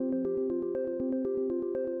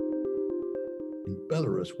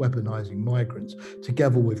Belarus, weaponizing migrants,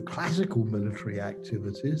 together with classical military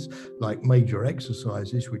activities like major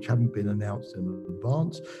exercises, which haven't been announced in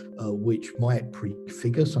advance, which might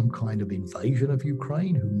prefigure some kind of invasion of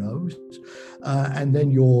Ukraine, who knows? And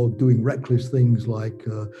then you're doing reckless things like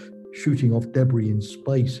shooting off debris in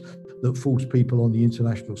space that force people on the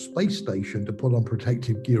International Space Station to put on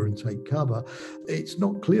protective gear and take cover. It's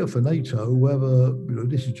not clear for NATO whether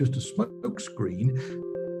this is just a smokescreen.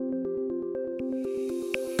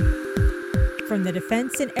 From the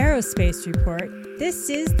Defense and Aerospace Report, this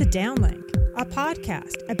is The Downlink, a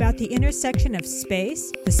podcast about the intersection of space,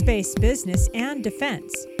 the space business, and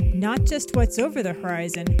defense. Not just what's over the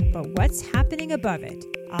horizon, but what's happening above it.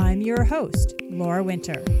 I'm your host, Laura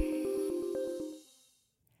Winter.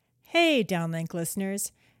 Hey, Downlink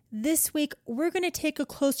listeners. This week, we're going to take a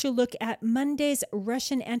closer look at Monday's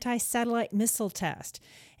Russian anti-satellite missile test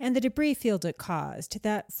and the debris field it caused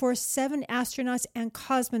that forced 7 astronauts and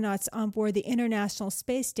cosmonauts on board the International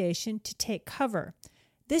Space Station to take cover.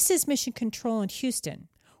 This is Mission Control in Houston,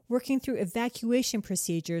 working through evacuation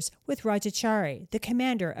procedures with Rajachari, the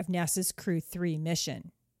commander of NASA's Crew 3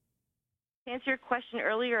 mission. To answer your question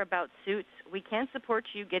earlier about suits, we can support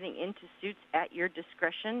you getting into suits at your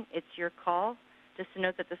discretion. It's your call. Just to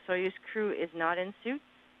note that the Soyuz crew is not in suits,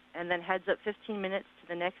 and then heads up 15 minutes to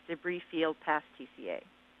the next debris field past TCA.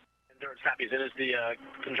 Endurance copies. And is the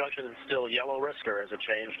conjunction still yellow risk, or has it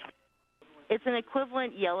changed? It's an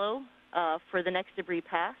equivalent yellow for the next debris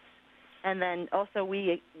pass, and then also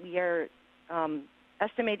we are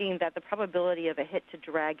estimating that the probability of a hit to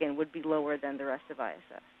Dragon would be lower than the rest of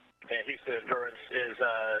ISS. And Houston Endurance is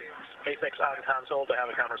SpaceX on console to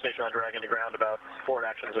have a conversation on Dragon to ground about forward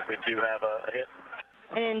actions if we do have a hit.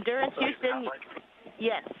 And Endurance Houston,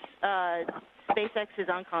 yes, SpaceX is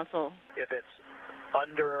on console. If it's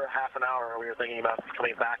under half an hour, we were thinking about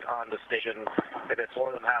coming back on the station. If it's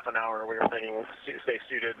more than half an hour, we were thinking stay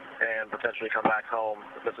suited and potentially come back home.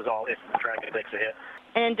 This is all if Dragon takes a hit.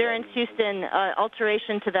 And Endurance Houston,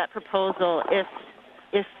 alteration to that proposal, if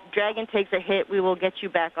Dragon takes a hit, we will get you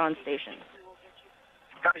back on station.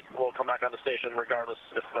 Copy. We'll come back on the station regardless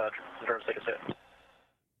if Endurance takes a hit.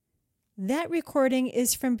 That recording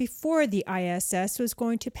is from before the ISS was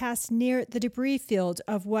going to pass near the debris field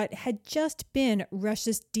of what had just been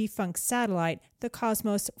Russia's defunct satellite, the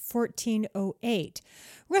Cosmos 1408.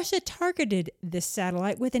 Russia targeted this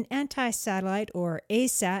satellite with an anti-satellite, or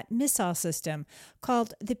ASAT, missile system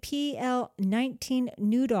called the PL-19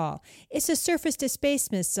 Noodle. It's a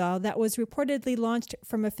surface-to-space missile that was reportedly launched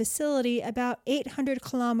from a facility about 800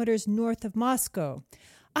 kilometers north of Moscow.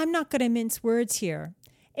 I'm not going to mince words here.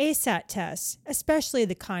 ASAT tests, especially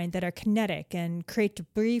the kind that are kinetic and create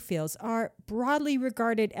debris fields, are broadly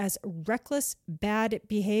regarded as reckless, bad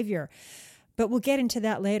behavior. But we'll get into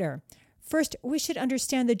that later. First, we should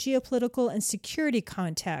understand the geopolitical and security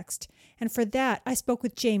context. And for that, I spoke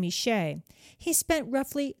with Shea. He spent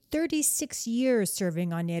roughly 36 years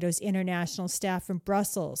serving on NATO's international staff in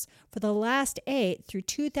Brussels. For the last 8 through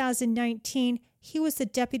 2019, he was the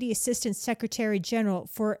Deputy Assistant Secretary General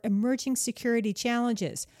for Emerging Security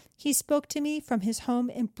Challenges. He spoke to me from his home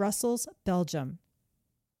in Brussels, Belgium.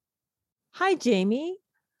 Hi, Jamie.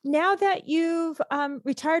 Now that you've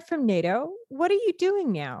retired from NATO, what are you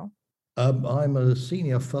doing now? I'm a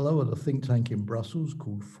senior fellow at a think tank in Brussels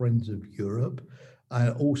called Friends of Europe.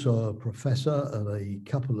 I'm also a professor at a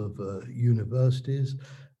couple of universities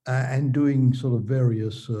and doing sort of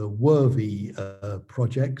various worthy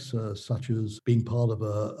projects, such as being part of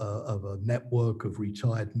a network of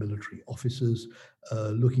retired military officers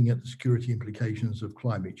looking at the security implications of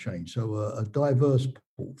climate change. So a diverse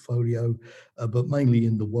portfolio, but mainly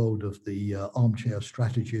in the world of the armchair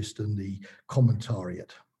strategist and the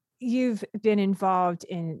commentariat. You've been involved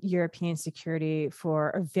in European security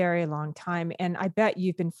for a very long time, and I bet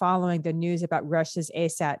you've been following the news about Russia's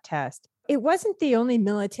ASAT test. It wasn't the only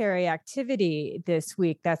military activity this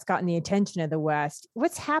week that's gotten the attention of the West.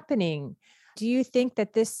 What's happening? Do you think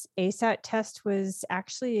that this ASAT test was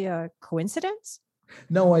actually a coincidence?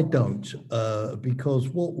 No, I don't, because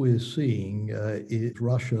what we're seeing is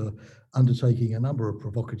Russia undertaking a number of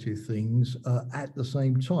provocative things at the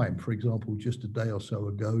same time. For example, just a day or so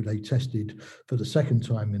ago, they tested for the second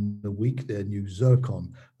time in the week their new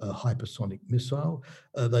Zircon hypersonic missile.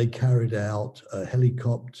 They carried out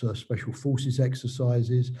helicopter special forces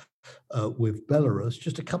exercises with Belarus,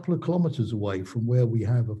 just a couple of kilometers away from where we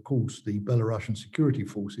have, of course, the Belarusian security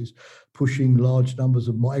forces pushing large numbers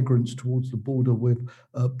of migrants towards the border with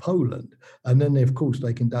Poland. And then, of course,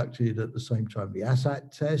 they conducted at the same time the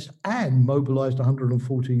ASAT test and mobilized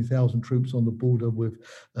 114,000 troops on the border with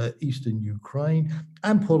eastern Ukraine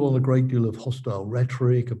and put on a great deal of hostile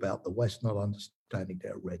rhetoric about the West not understanding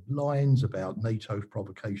their red lines, about NATO's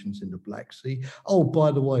provocations in the Black Sea. Oh,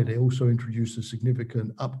 by the way, they also introduced a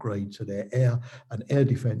significant upgrade to their air and air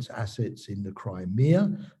defense assets in the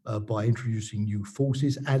Crimea by introducing new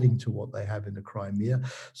forces, adding to what they have in the Crimea.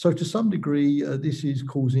 So to some degree, this is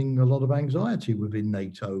causing a lot of anxiety within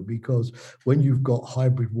NATO, because when you've got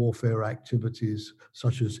hybrid warfare activities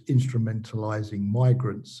such as instrumentalizing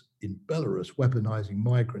migrants in Belarus, weaponizing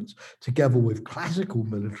migrants, together with classical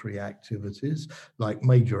military activities like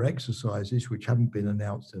major exercises, which haven't been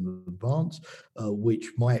announced in advance,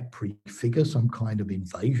 which might prefigure some kind of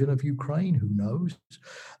invasion of Ukraine, who knows?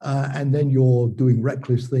 And then you're doing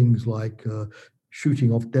reckless things like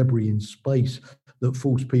shooting off debris in space that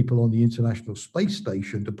force people on the International Space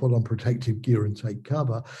Station to put on protective gear and take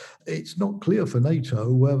cover. It's not clear for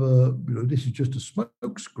NATO whether this is just a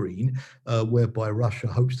smokescreen whereby Russia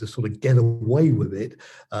hopes to sort of get away with it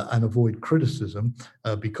and avoid criticism,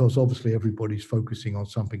 because obviously everybody's focusing on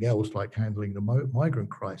something else like handling the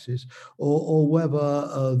migrant crisis, or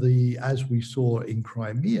whether as we saw in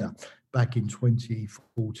Crimea back in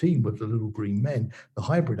 2014 with the Little Green Men, the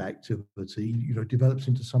hybrid activity, develops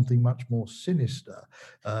into something much more sinister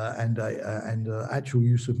and actual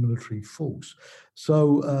use of military force.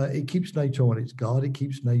 So it keeps NATO on its guard. It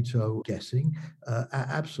keeps NATO guessing,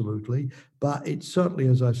 absolutely. But it certainly,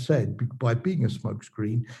 as I've said, by being a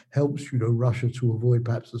smokescreen, helps Russia to avoid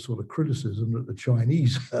perhaps the sort of criticism that the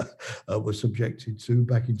Chinese were subjected to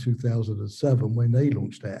back in 2007 when they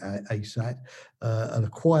launched their ASAT at a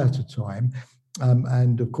quieter time.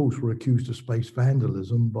 And of course, were accused of space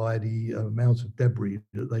vandalism by the amount of debris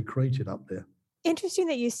that they created up there. Interesting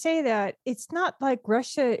that you say that. It's not like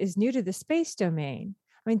Russia is new to the space domain.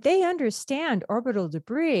 I mean, they understand orbital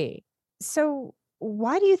debris. So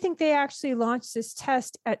why do you think they actually launched this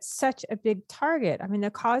test at such a big target? I mean, the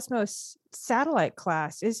Cosmos satellite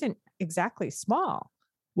class isn't exactly small.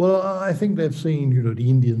 Well, I think they've seen, the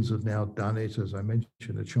Indians have now done it. As I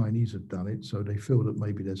mentioned, the Chinese have done it. So they feel that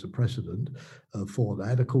maybe there's a precedent for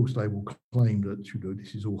that. Of course, they will claim that,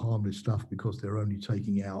 this is all harmless stuff because they're only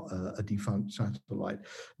taking out a defunct satellite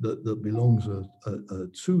that belongs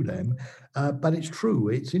to them. But it's true.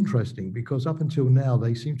 It's interesting because up until now,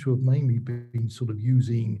 they seem to have mainly been sort of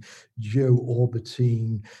using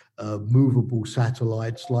geo-orbiting movable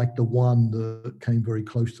satellites like the one that came very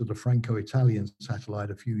close to the Franco-Italian satellite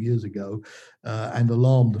a few years ago and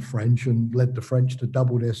alarmed the French and led the French to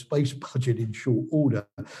double their space budget in short order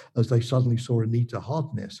as they suddenly saw a need to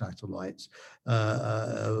harden their satellites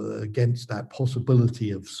against that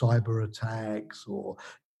possibility of cyber attacks or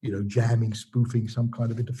jamming, spoofing, some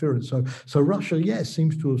kind of interference. So Russia, yes,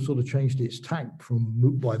 seems to have sort of changed its tack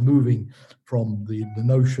by moving from the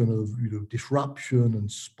notion of disruption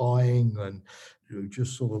and spying and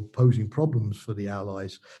just sort of posing problems for the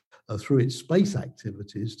Allies through its space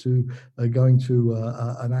activities to going to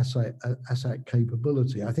an ASAT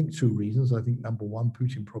capability. I think two reasons. I think number one,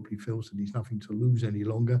 Putin probably feels that he's nothing to lose any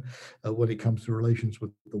longer when it comes to relations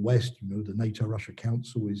with the West. The NATO-Russia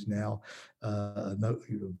Council is now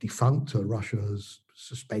defunct. Russia has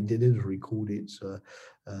suspended it, recalled its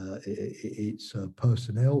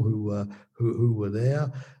personnel who were there.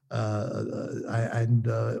 And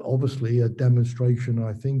obviously a demonstration,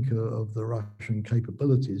 I think, of the Russian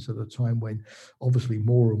capabilities at a time when obviously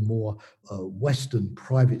more and more Western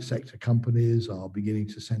private sector companies are beginning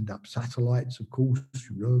to send up satellites, of course.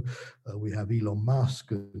 We have Elon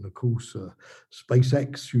Musk and, of course,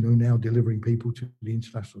 SpaceX, now delivering people to the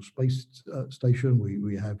International Space Station.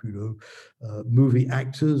 We have, movie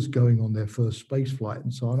actors going on their first space flight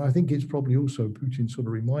and so on. I think it's probably also Putin sort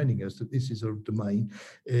of reminding us that this is a domain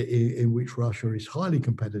in which Russia is highly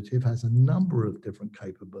competitive, has a number of different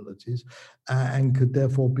capabilities, and could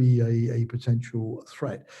therefore be a potential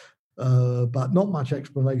threat. But not much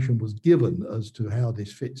explanation was given as to how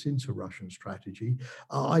this fits into Russian strategy.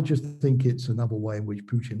 I just think it's another way in which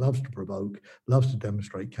Putin loves to provoke, loves to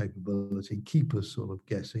demonstrate capability, keep us sort of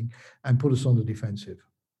guessing, and put us on the defensive.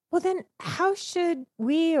 Well, then how should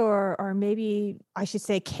we, or maybe I should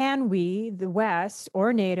say, can we, the West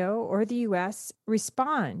or NATO or the US,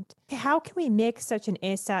 respond? How can we make such an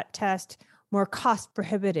ASAT test more cost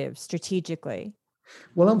prohibitive strategically?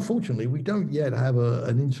 Well, unfortunately, we don't yet have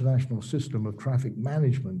an international system of traffic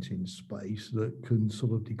management in space that can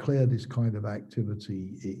sort of declare this kind of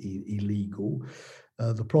activity illegal.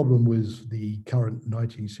 The problem with the current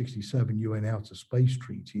 1967 UN Outer Space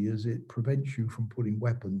Treaty is it prevents you from putting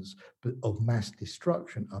weapons of mass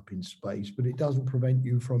destruction up in space, but it doesn't prevent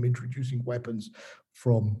you from introducing weapons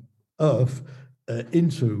from Earth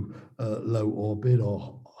into low orbit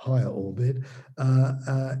or higher orbit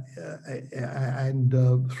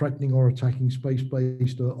and threatening or attacking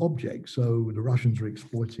space-based objects. So the Russians are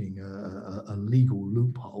exploiting a legal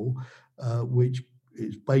loophole, which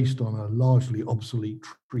is based on a largely obsolete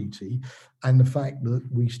treaty, and the fact that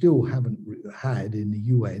we still haven't had in the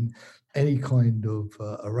UN any kind of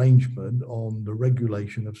arrangement on the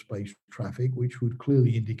regulation of space traffic, which would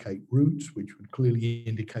clearly indicate routes, which would clearly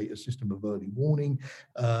indicate a system of early warning,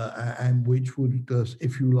 and which would,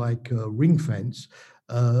 if you like, ring fence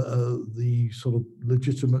the sort of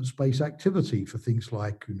legitimate space activity for things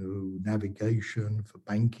like, navigation, for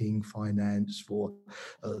banking, finance, for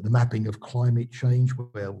the mapping of climate change,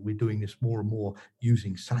 where we're doing this more and more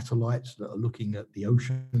using satellites that are looking at the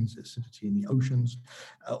oceans, acidity in the oceans,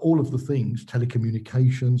 all of the things,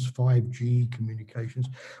 telecommunications, 5G communications,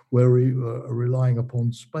 where we are relying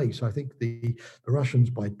upon space. I think the Russians,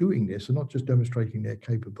 by doing this, are not just demonstrating their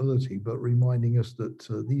capability, but reminding us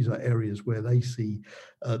that these are areas where they see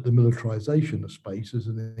the militarization of space as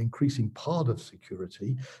an increasing part of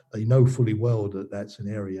security. They know fully well that that's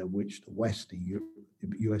an area which the West, the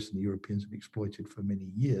US and the Europeans have exploited for many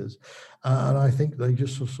years. And I think they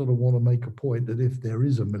just sort of want to make a point that if there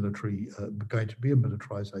is a going to be a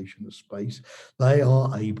militarization of space, they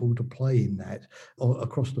are able to play in that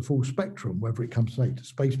across the full spectrum, whether it comes to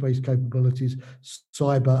space-based capabilities,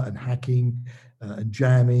 cyber and hacking, and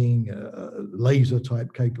jamming, laser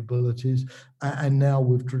type capabilities, and now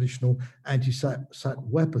with traditional anti-sat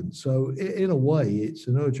weapons. So in a way, it's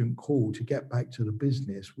an urgent call to get back to the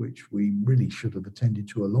business, which we really should have attended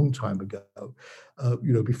to a long time ago,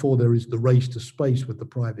 before there is the race to space with the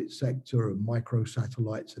private sector and micro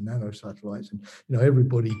satellites and nano satellites and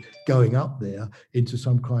everybody going up there into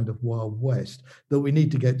some kind of Wild West, that we need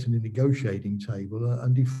to get to the negotiating table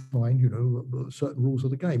and define certain rules of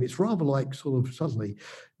the game. It's rather like sort of suddenly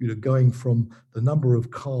going from the number of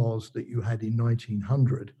cars that you had in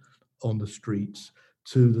 1900 on the streets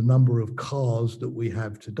to the number of cars that we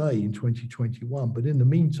have today in 2021. But in the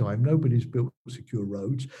meantime, nobody's built secure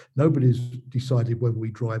roads. Nobody's decided whether we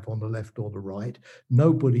drive on the left or the right.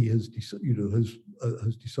 Nobody has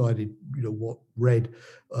decided what red,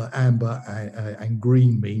 amber, and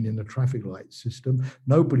green mean in the traffic light system.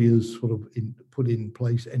 Nobody has sort of put in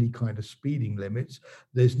place any kind of speeding limits.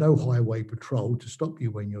 There's no highway patrol to stop you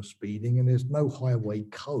when you're speeding, and there's no highway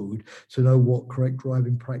code to know what correct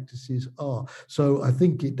driving practices are. So I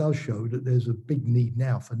think it does show that there's a big need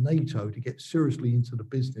now for NATO to get seriously into the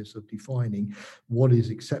business of defining what is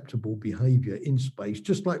acceptable behavior in space,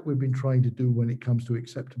 just like we've been trying to do when it comes to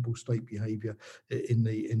acceptable state behavior in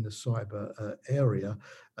the cyber area,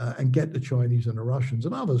 and get the Chinese and the Russians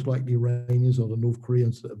and others like the Iranians or the North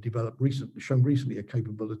Koreans that have shown recently a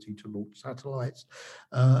capability to launch satellites.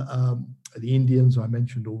 The Indians I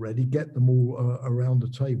mentioned already, get them all around the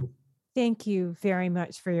table. Thank you very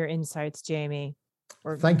much for your insights, Jamie.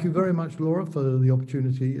 Thank you very much, Laura, for the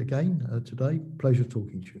opportunity again today. Pleasure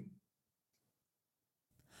talking to you.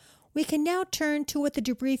 We can now turn to what the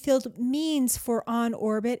debris field means for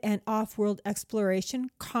on-orbit and off-world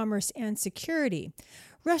exploration, commerce, and security.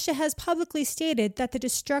 Russia has publicly stated that the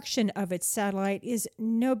destruction of its satellite is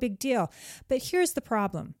no big deal, but here's the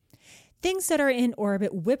problem. Things that are in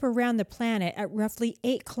orbit whip around the planet at roughly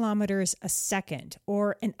 8 kilometers a second,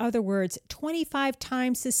 or in other words, 25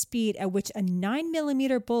 times the speed at which a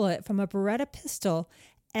 9mm bullet from a Beretta pistol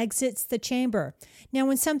exits the chamber. Now,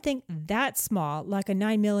 when something that small, like a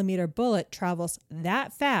 9mm bullet, travels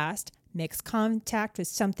that fast, makes contact with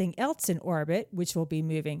something else in orbit, which will be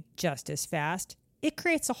moving just as fast, it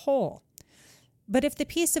creates a hole. But if the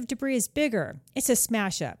piece of debris is bigger, it's a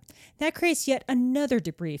smash-up. That creates yet another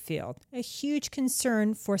debris field, a huge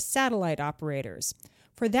concern for satellite operators.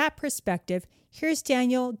 For that perspective, here's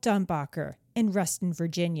Daniel Dumbacher in Ruston,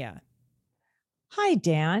 Virginia. Hi,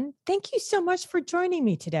 Dan. Thank you so much for joining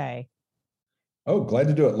me today. Oh, glad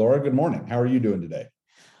to do it, Laura. Good morning. How are you doing today?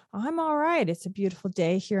 I'm all right. It's a beautiful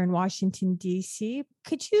day here in Washington, D.C.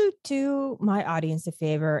 Could you do my audience a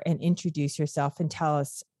favor and introduce yourself and tell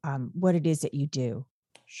us what it is that you do?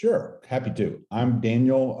 Sure. Happy to. I'm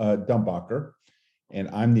Daniel Dumbacher, and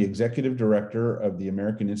I'm the Executive Director of the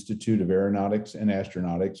American Institute of Aeronautics and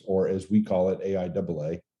Astronautics, or as we call it,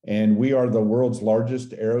 AIAA. And we are the world's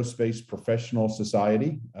largest aerospace professional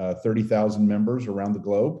society, 30,000 members around the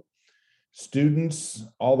globe. Students,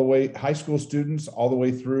 all the way, high school students, all the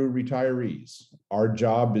way through retirees. Our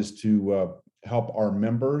job is to help our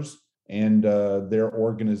members and their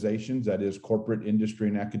organizations, that is corporate, industry,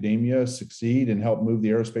 and academia, succeed and help move the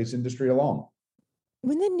aerospace industry along.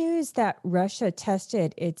 When the news that Russia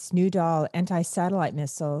tested its Noodle anti-satellite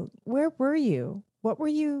missile, where were you? What were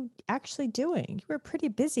you actually doing? You were pretty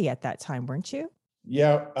busy at that time, weren't you?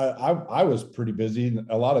 Yeah, I was pretty busy.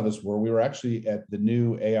 A lot of us were. We were actually at the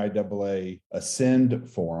new AIAA Ascend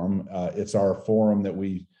forum. It's our forum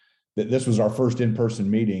this was our first in-person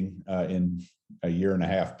meeting in a year and a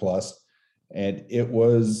half plus. And it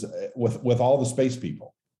was with all the space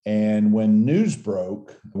people. And when news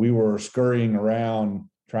broke, we were scurrying around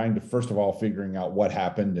trying to, first of all, figuring out what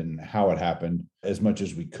happened and how it happened as much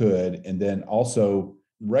as we could. And then also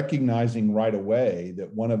recognizing right away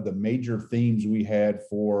that one of the major themes we had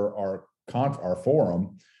for our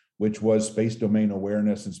forum, which was space domain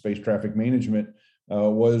awareness and space traffic management,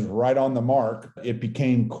 was right on the mark. It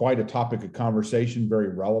became quite a topic of conversation, very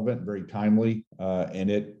relevant, very timely, and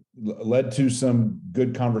it led to some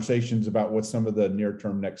good conversations about what some of the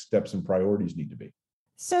near-term next steps and priorities need to be.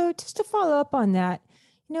 So just to follow up on that,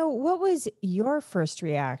 what was your first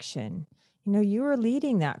reaction? You were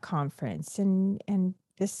leading that conference, and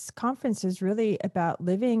this conference is really about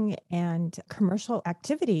living and commercial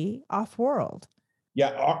activity off-world.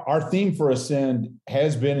 Yeah, our theme for Ascend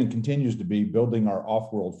has been and continues to be building our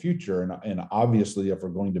off-world future. And obviously, if we're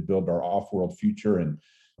going to build our off-world future and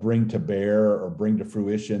bring to bear or bring to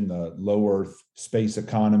fruition the low Earth space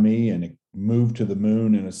economy and move to the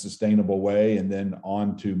moon in a sustainable way, and then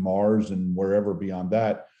on to Mars and wherever beyond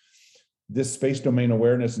that, this space domain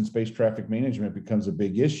awareness and space traffic management becomes a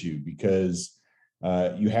big issue because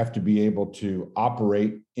you have to be able to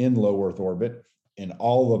operate in low Earth orbit in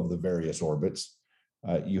all of the various orbits.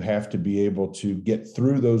 You have to be able to get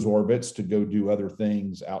through those orbits to go do other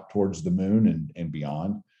things out towards the moon and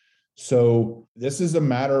beyond. So this is a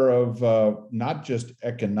matter of not just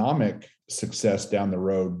economic success down the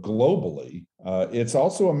road globally. It's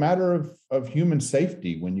also a matter of human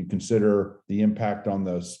safety when you consider the impact on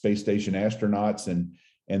the space station astronauts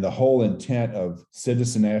and the whole intent of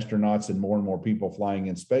citizen astronauts and more people flying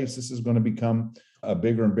in space. This is going to become a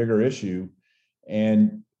bigger and bigger issue.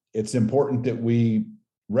 And it's important that we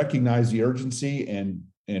recognize the urgency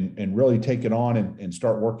and really take it on and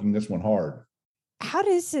start working this one hard. How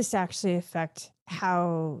does this actually affect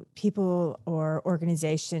how people or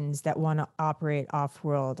organizations that want to operate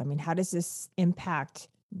off-world? I mean, how does this impact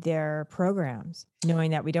their programs,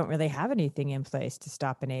 knowing that we don't really have anything in place to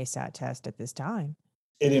stop an ASAT test at this time?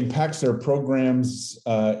 It impacts their programs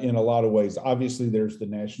in a lot of ways. Obviously, there's the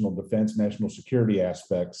national defense, national security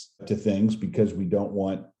aspects to things because we don't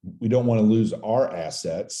want to lose our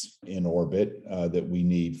assets in orbit that we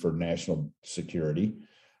need for national security.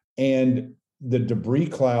 And the debris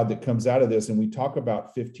cloud that comes out of this, and we talk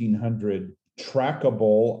about 1,500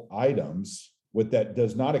 trackable items. What that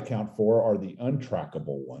does not account for are the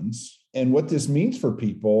untrackable ones. And what this means for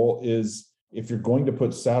people is if you're going to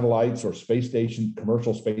put satellites or space stations,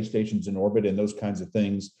 commercial space stations in orbit and those kinds of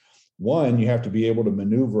things, one, you have to be able to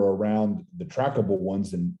maneuver around the trackable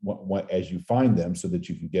ones and as you find them so that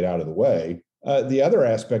you can get out of the way. The other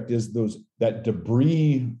aspect is that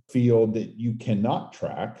debris field that you cannot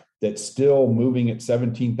track that's still moving at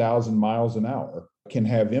 17,000 miles an hour can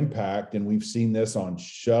have impact. And we've seen this on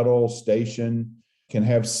shuttle, station, can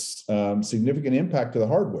have significant impact to the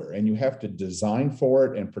hardware. And you have to design for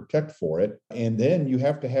it and protect for it. And then you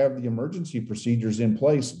have to have the emergency procedures in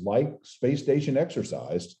place like space station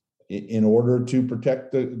exercised in order to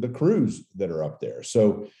protect the crews that are up there.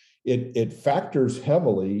 So it factors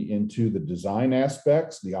heavily into the design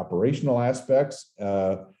aspects, the operational aspects,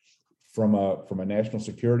 from a national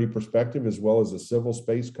security perspective, as well as a civil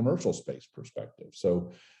space, commercial space perspective.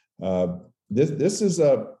 So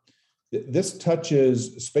this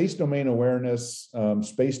touches space domain awareness,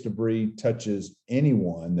 space debris touches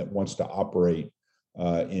anyone that wants to operate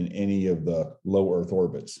in any of the low Earth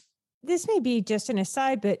orbits. This may be just an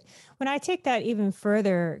aside, but when I take that even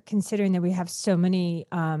further, considering that we have so many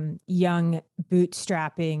young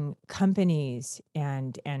bootstrapping companies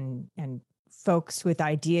and folks with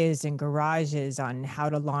ideas and garages on how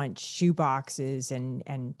to launch shoeboxes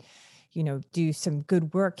and do some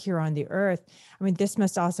good work here on the Earth. I mean, this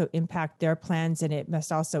must also impact their plans, and it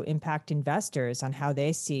must also impact investors on how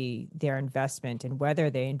they see their investment and whether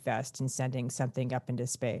they invest in sending something up into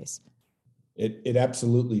space. It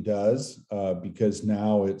absolutely does, because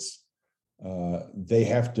now it's they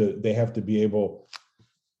have to be able.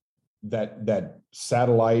 that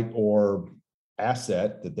satellite or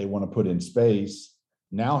asset that they want to put in space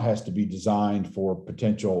now has to be designed for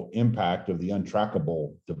potential impact of the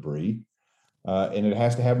untrackable debris. And it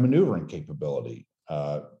has to have maneuvering capability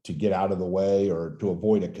to get out of the way or to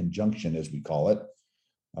avoid a conjunction, as we call it,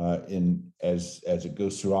 as it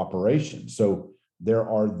goes through operation. So there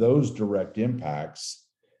are those direct impacts,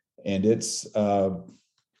 and it's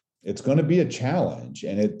going to be a challenge.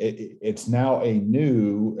 And it's now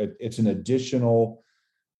it's an additional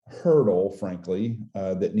hurdle, frankly,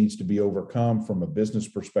 that needs to be overcome from a business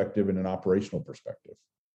perspective and an operational perspective.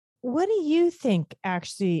 What do you think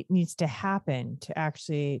actually needs to happen to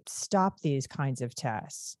actually stop these kinds of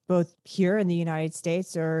tests, both here in the United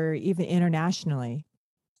States or even internationally?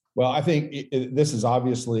 Well, I think this is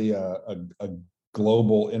obviously a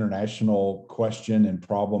global international question and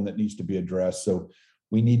problem that needs to be addressed. So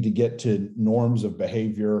we need to get to norms of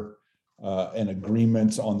behavior and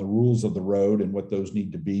agreements on the rules of the road and what those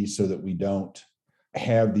need to be so that we don't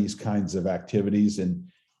have these kinds of activities.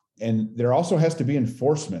 And there also has to be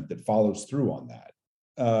enforcement that follows through on that.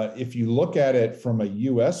 If you look at it from a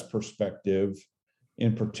U.S. perspective,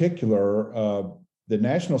 in particular, the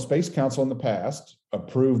National Space Council in the past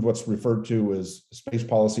approved what's referred to as Space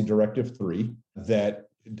Policy Directive 3 that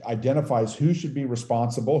identifies who should be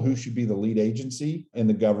responsible, who should be the lead agency in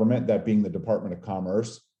the government, that being the Department of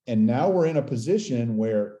Commerce. And now we're in a position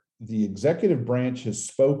where the executive branch has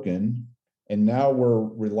spoken, and now we're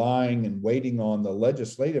relying and waiting on the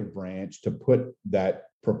legislative branch to put that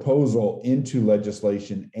proposal into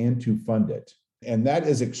legislation and to fund it. And that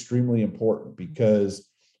is extremely important because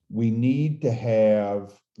we need to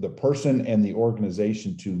have the person and the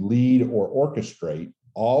organization to lead or orchestrate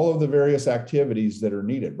all of the various activities that are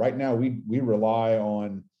needed. Right now, we rely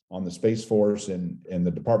on the Space Force and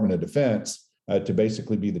the Department of Defense to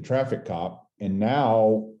basically be the traffic cop. And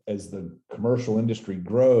now, as the commercial industry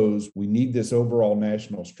grows, we need this overall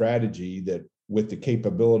national strategy that with the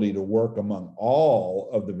capability to work among all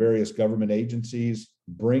of the various government agencies,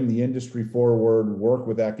 bring the industry forward, work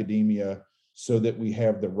with academia, so that we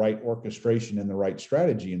have the right orchestration and the right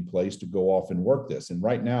strategy in place to go off and work this. And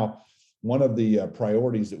right now, one of the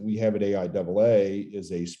priorities that we have at AIAA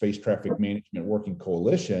is a space traffic management working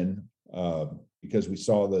coalition because we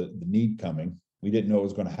saw the need coming. We didn't know it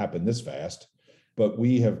was going to happen this fast, but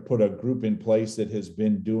we have put a group in place that has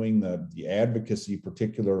been doing the advocacy,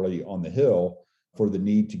 particularly on the Hill, for the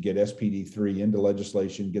need to get SPD3 into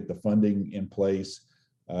legislation, get the funding in place,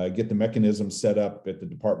 get the mechanism set up at the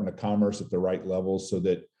Department of Commerce at the right levels so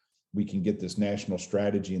that we can get this national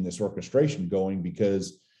strategy and this orchestration going,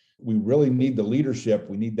 because we really need the leadership.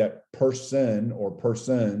 We need that person or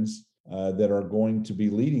persons that are going to be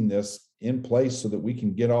leading this in place so that we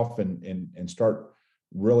can get off and start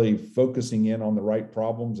really focusing in on the right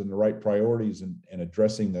problems and the right priorities and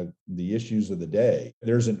addressing the issues of the day.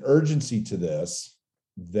 There's an urgency to this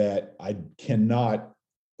that I cannot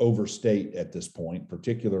overstate at this point,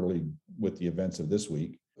 particularly with the events of this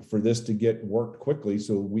week, for this to get worked quickly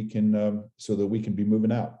so that we can be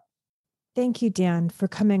moving out. Thank you, Dan, for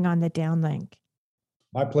coming on the Downlink.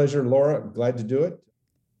 My pleasure, Laura. Glad to do it.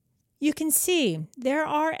 You can see there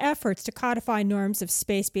are efforts to codify norms of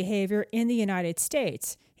space behavior in the United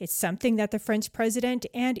States. It's something that the French president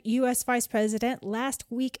and U.S. vice president last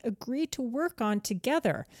week agreed to work on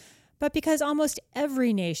together. But because almost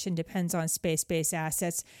every nation depends on space-based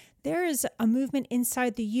assets, there is a movement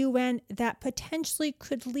inside the UN that potentially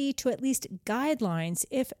could lead to at least guidelines,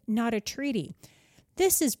 if not a treaty.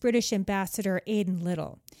 This is British Ambassador Aidan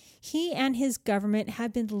Liddle. He and his government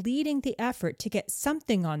have been leading the effort to get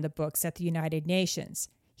something on the books at the United Nations.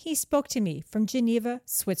 He spoke to me from Geneva,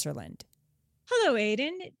 Switzerland. Hello,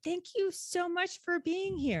 Aidan. Thank you so much for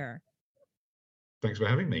being here. Thanks for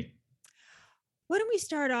having me. Why don't we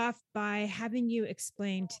start off by having you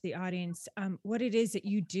explain to the audience what it is that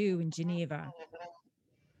you do in Geneva?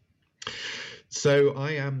 So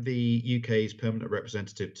I am the UK's permanent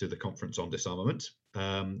representative to the Conference on Disarmament.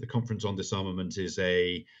 The Conference on Disarmament is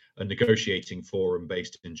a negotiating forum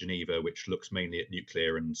based in Geneva, which looks mainly at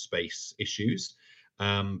nuclear and space issues.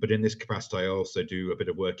 But in this capacity, I also do a bit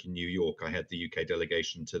of work in New York. I had the UK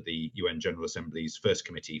delegation to the UN General Assembly's first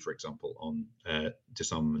committee, for example, on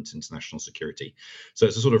disarmament, international security. So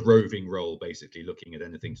it's a sort of roving role, basically looking at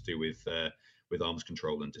anything to do with arms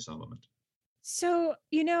control and disarmament. So,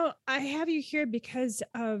 I have you here because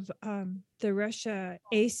of the Russia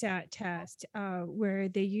ASAT test where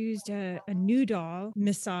they used a Noodle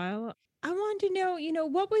missile. I wanted to know,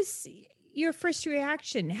 what was your first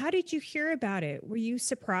reaction? How did you hear about it? Were you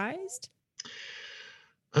surprised?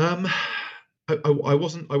 I I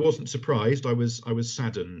wasn't surprised. I was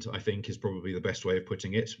saddened, I think, is probably the best way of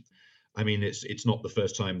putting it. I mean, it's not the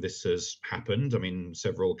first time this has happened. I mean,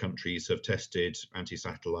 several countries have tested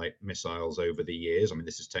anti-satellite missiles over the years. I mean,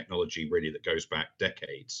 this is technology really that goes back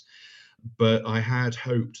decades. But I had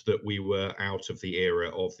hoped that we were out of the era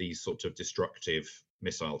of these sort of destructive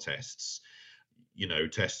missile tests,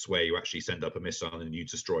 tests where you actually send up a missile and you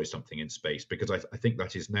destroy something in space, because I think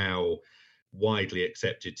that is now widely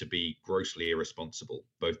accepted to be grossly irresponsible,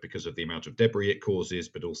 both because of the amount of debris it causes,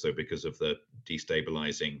 but also because of the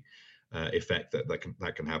destabilizing effect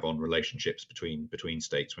that can have on relationships between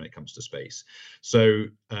states when it comes to space. So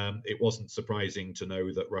it wasn't surprising to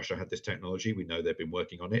know that Russia had this technology. We know they've been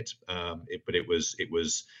working on it, but I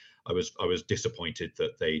was disappointed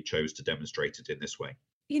that they chose to demonstrate it in this way.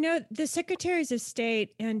 The secretaries of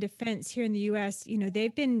state and defense here in the U.S.,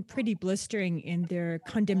 they've been pretty blistering in their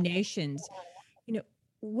condemnations.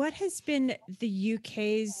 What has been the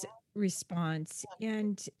UK's response?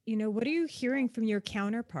 And, what are you hearing from your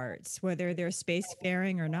counterparts, whether they're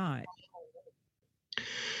spacefaring or not?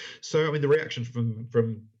 So, I mean, the reaction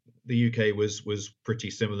from the UK was pretty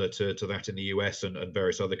similar to that in the US and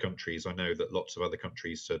various other countries. I know that lots of other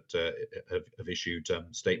countries have issued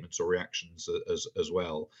statements or reactions as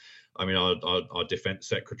well. I mean, our defense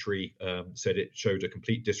secretary said it showed a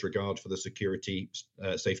complete disregard for the security,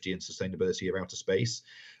 safety, and sustainability of outer space.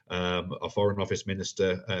 Our foreign office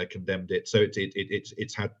minister condemned it. So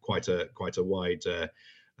it's had quite a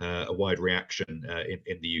wide reaction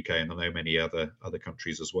in the UK, and I know many other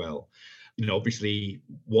countries as well. Obviously,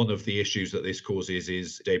 one of the issues that this causes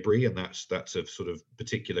is debris, and that's of sort of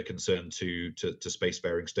particular concern to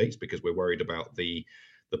spacefaring states, because we're worried about the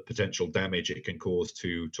potential damage it can cause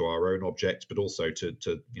to our own objects, but also to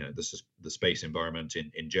the space environment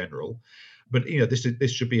in general. But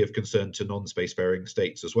this should be of concern to non-spacefaring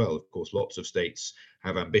states as well. Of course, lots of states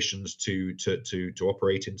have ambitions to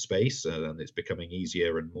operate in space, and it's becoming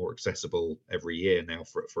easier and more accessible every year now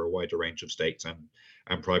for a wider range of states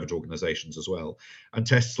and private organizations as well. And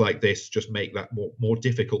tests like this just make that more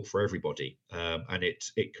difficult for everybody, and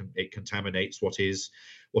it contaminates what is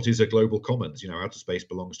a global commons. Outer space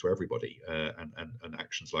belongs to everybody, and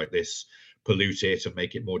actions like this pollute it and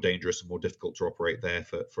make it more dangerous and more difficult to operate there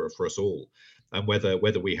for us all. And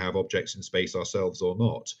whether we have objects in space ourselves or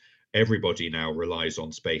not, everybody now relies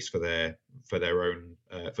on space for their own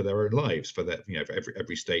lives. For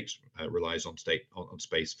every state relies on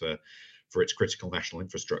space for its critical national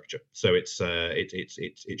infrastructure. So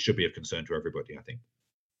it should be of concern to everybody, I think.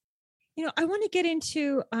 I want to get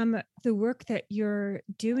into the work that you're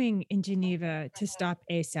doing in Geneva to stop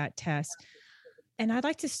ASAT tests. And I'd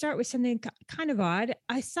like to start with something kind of odd.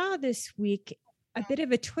 I saw this week a bit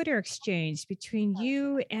of a Twitter exchange between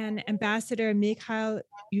you and Ambassador Mikhail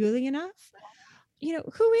Ulyanov.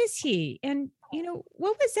 Who is he? And,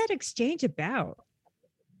 what was that exchange about?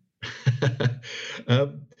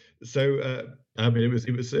 I mean,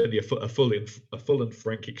 it was certainly a full and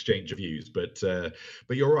frank exchange of views, but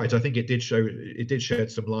you're right. I think it did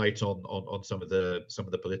shed some light on some of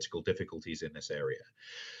the political difficulties in this area.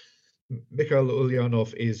 Mikhail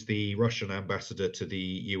Ulyanov is the Russian ambassador to the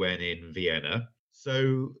UN in Vienna.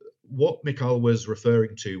 So what Mikhail was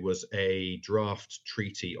referring to was a draft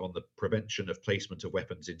treaty on the prevention of placement of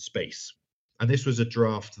weapons in space. And this was a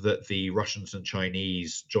draft that the Russians and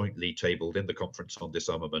Chinese jointly tabled in the Conference on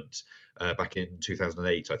Disarmament back in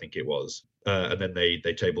 2008, I think it was. And then they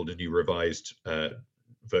tabled a new revised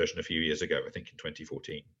version a few years ago, I think in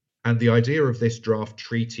 2014. And the idea of this draft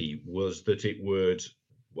treaty was that it would,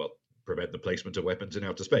 prevent the placement of weapons in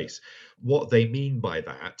outer space. What they mean by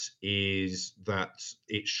that is that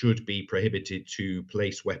it should be prohibited to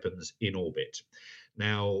place weapons in orbit.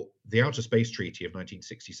 Now, the Outer Space Treaty of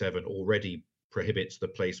 1967 already prohibits the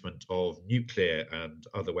placement of nuclear and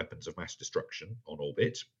other weapons of mass destruction on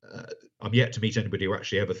orbit. I'm yet to meet anybody who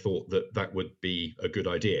actually ever thought that would be a good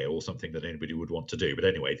idea or something that anybody would want to do. But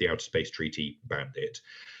anyway, the Outer Space Treaty banned it.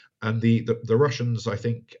 And the Russians, I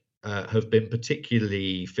think, have been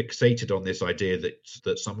particularly fixated on this idea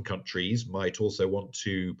that some countries might also want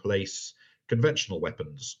to place conventional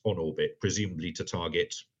weapons on orbit, presumably to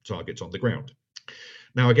target targets on the ground.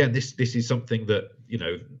 Now, again, this is something that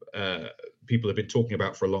people have been talking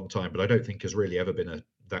about for a long time, but I don't think has really ever been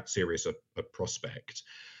that serious a prospect.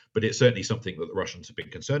 But it's certainly something that the Russians have been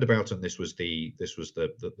concerned about, and this was the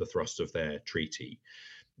thrust of their treaty.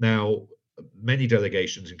 Now, many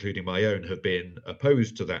delegations, including my own, have been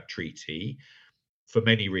opposed to that treaty for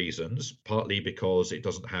many reasons, partly because it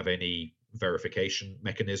doesn't have any verification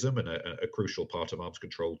mechanism, and a crucial part of arms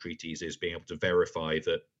control treaties is being able to verify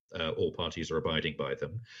that all parties are abiding by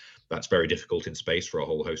them. That's very difficult in space for a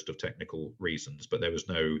whole host of technical reasons, but that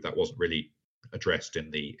wasn't really addressed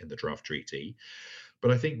in the draft treaty.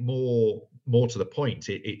 But I think more to the point,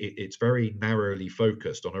 it's very narrowly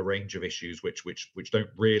focused on a range of issues which don't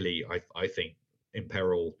really, I think,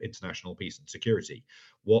 imperil international peace and security.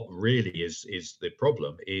 What really is the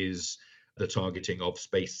problem is the targeting of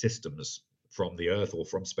space systems from the Earth or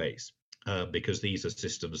from space, because these are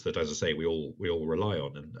systems that, as I say, we all rely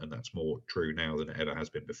on, and that's more true now than it ever has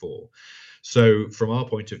been before. So, from our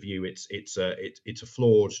point of view, it's a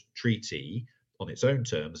flawed treaty on its own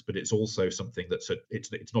terms, but it's also something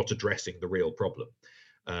it's not addressing the real problem.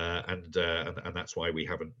 And that's why we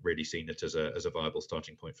haven't really seen it as a viable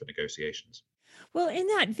starting point for negotiations. Well, in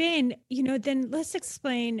that vein, then let's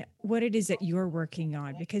explain what it is that you're working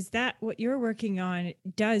on, because what you're working on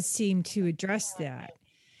does seem to address that.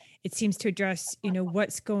 It seems to address,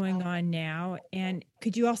 what's going on now. And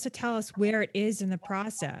could you also tell us where it is in the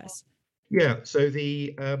process? Yeah, so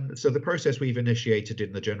the process we've initiated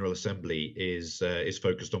in the General Assembly is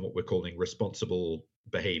focused on what we're calling responsible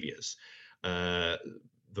behaviours.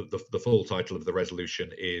 The full title of the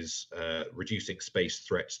resolution is Reducing Space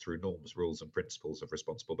Threats Through Norms, Rules and Principles of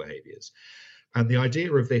Responsible Behaviours. And the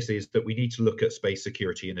idea of this is that we need to look at space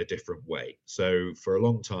security in a different way. So for a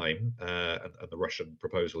long time, and the Russian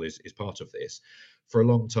proposal is part of this, for a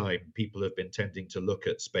long time, people have been tending to look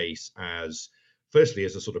at space firstly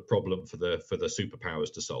as a sort of problem for the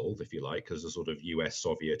superpowers to solve, if you like, as a sort of US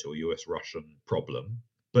Soviet or US Russian problem.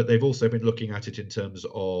 But they've also been looking at it in terms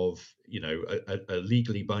of, a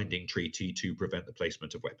legally binding treaty to prevent the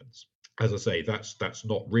placement of weapons. As I say, that's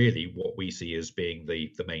not really what we see as being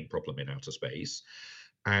the main problem in outer space.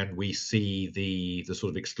 And we see the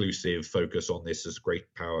sort of exclusive focus on this as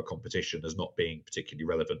great power competition as not being particularly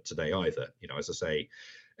relevant today either. As I say,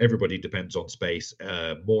 everybody depends on space.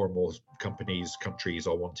 More and more countries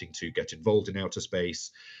are wanting to get involved in outer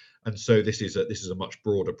space. And so this is a much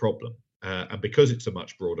broader problem. And because it's a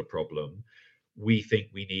much broader problem, we think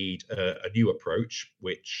we need a new approach,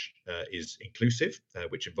 which is inclusive,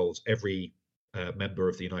 which involves every member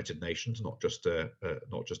of the United Nations, not just a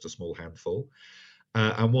small handful,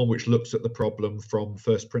 and one which looks at the problem from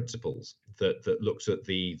first principles, that looks at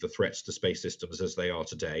the threats to space systems as they are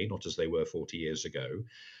today, not as they were 40 years ago,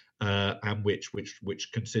 and which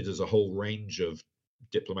considers a whole range of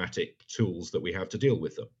diplomatic tools that we have to deal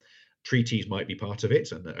with them. Treaties might be part of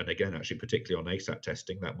it, and again, actually, particularly on ASAT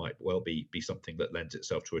testing, that might well be something that lends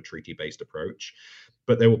itself to a treaty-based approach.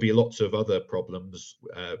 But there will be lots of other problems,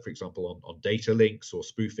 for example, on data links or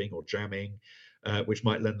spoofing or jamming, which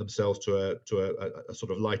might lend themselves to a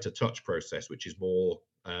sort of lighter touch process, which is more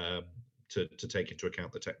to take into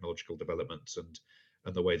account the technological developments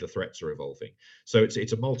and the way the threats are evolving. So it's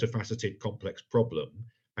a multifaceted, complex problem,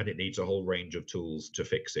 and it needs a whole range of tools to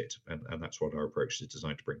fix it. And that's what our approach is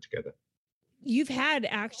designed to bring together. You've had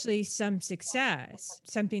actually some success,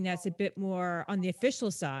 something that's a bit more on the official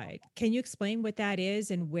side. Can you explain what that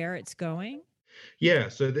is and where it's going? Yeah,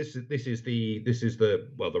 so this is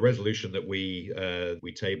the resolution that we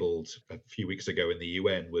tabled a few weeks ago in the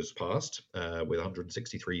UN was passed with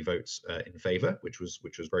 163 votes in favour, which was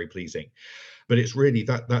very pleasing. But it's really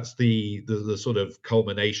that's the sort of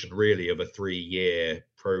culmination really of a 3-year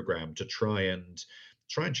program to try and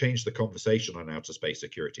change the conversation on outer space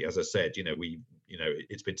security. As I said,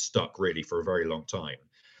 it's been stuck really for a very long time.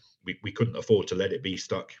 We couldn't afford to let it be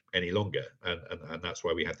stuck any longer, and that's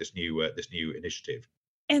why we had this new initiative.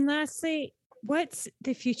 And lastly, what's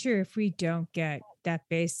the future if we don't get that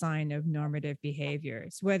baseline of normative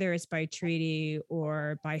behaviors, whether it's by treaty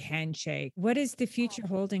or by handshake? What is the future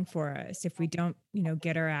holding for us if we don't,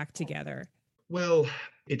 get our act together? Well,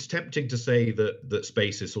 it's tempting to say that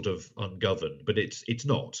space is sort of ungoverned, but it's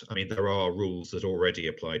not. I mean, there are rules that already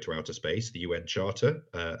apply to outer space. The UN Charter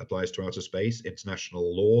applies to outer space.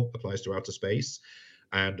 International law applies to outer space.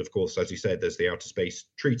 And of course, as you said, there's the Outer Space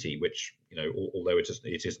Treaty, which, although it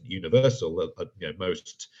isn't universal,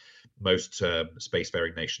 most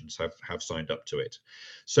spacefaring nations have signed up to it.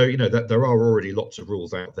 So, that there are already lots of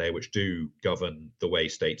rules out there which do govern the way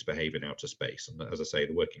states behave in outer space. And as I say,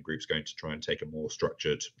 the working group's going to try and take a more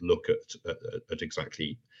structured look at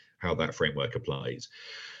exactly how that framework applies.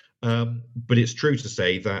 But it's true to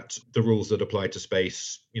say that the rules that apply to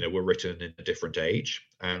space, were written in a different age,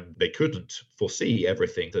 and they couldn't foresee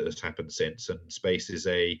everything that has happened since. And space is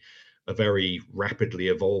a very rapidly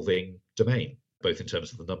evolving domain, both in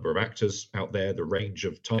terms of the number of actors out there, the range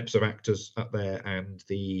of types of actors out there, and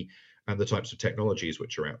the types of technologies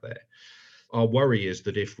which are out there. Our worry is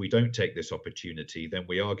that if we don't take this opportunity, then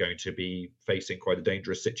we are going to be facing quite a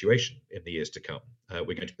dangerous situation in the years to come.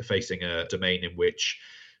 We're going to be facing a domain in which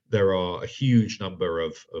there are a huge number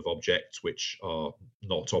of objects which are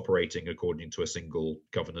not operating according to a single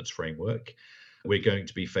governance framework. We're going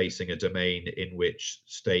to be facing a domain in which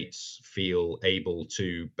states feel able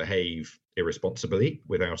to behave irresponsibly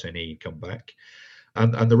without any comeback.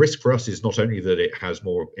 And the risk for us is not only that it has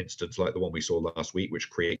more incidents like the one we saw last week, which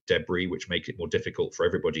create debris, which make it more difficult for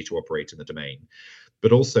everybody to operate in the domain,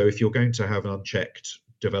 but also if you're going to have an unchecked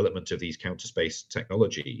development of these counter space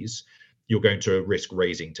technologies, you're going to risk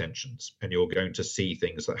raising tensions, and you're going to see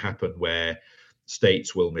things that happen where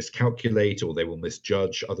states will miscalculate or they will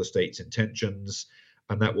misjudge other states' intentions,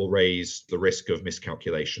 and that will raise the risk of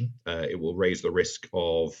miscalculation. It will raise the risk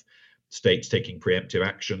of states taking preemptive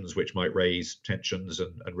actions, which might raise tensions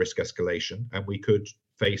and risk escalation. And we could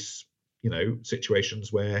face,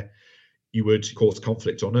 situations where you would cause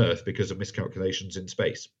conflict on Earth because of miscalculations in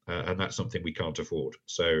space. And that's something we can't afford.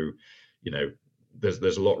 So,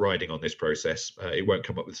 there's a lot riding on this process. It won't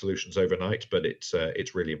come up with solutions overnight, but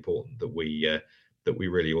it's really important that we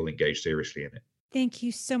really all engage seriously in it. Thank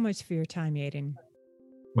you so much for your time, Aidan.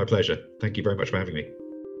 My pleasure. Thank you very much for having me.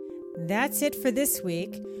 That's it for this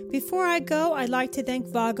week. Before I go, I'd like to thank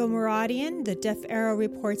Vago Muradian, the Deaf Arrow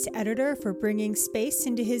Report's editor, for bringing space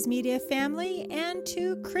into his media family, and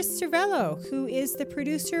to Chris Cervello, who is the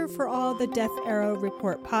producer for all the Deaf Arrow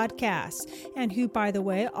Report podcasts, and who, by the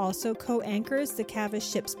way, also co-anchors the Cavis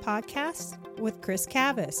Ships podcast with Chris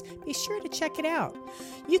Cavis. Be sure to check it out.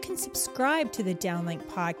 You can subscribe to the Downlink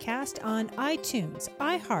podcast on iTunes,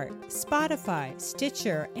 iHeart, Spotify,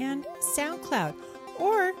 Stitcher, and SoundCloud.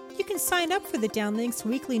 Or you can sign up for the Downlink's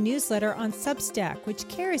weekly newsletter on Substack, which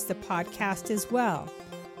carries the podcast as well.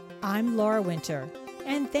 I'm Laura Winter,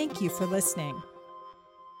 and thank you for listening.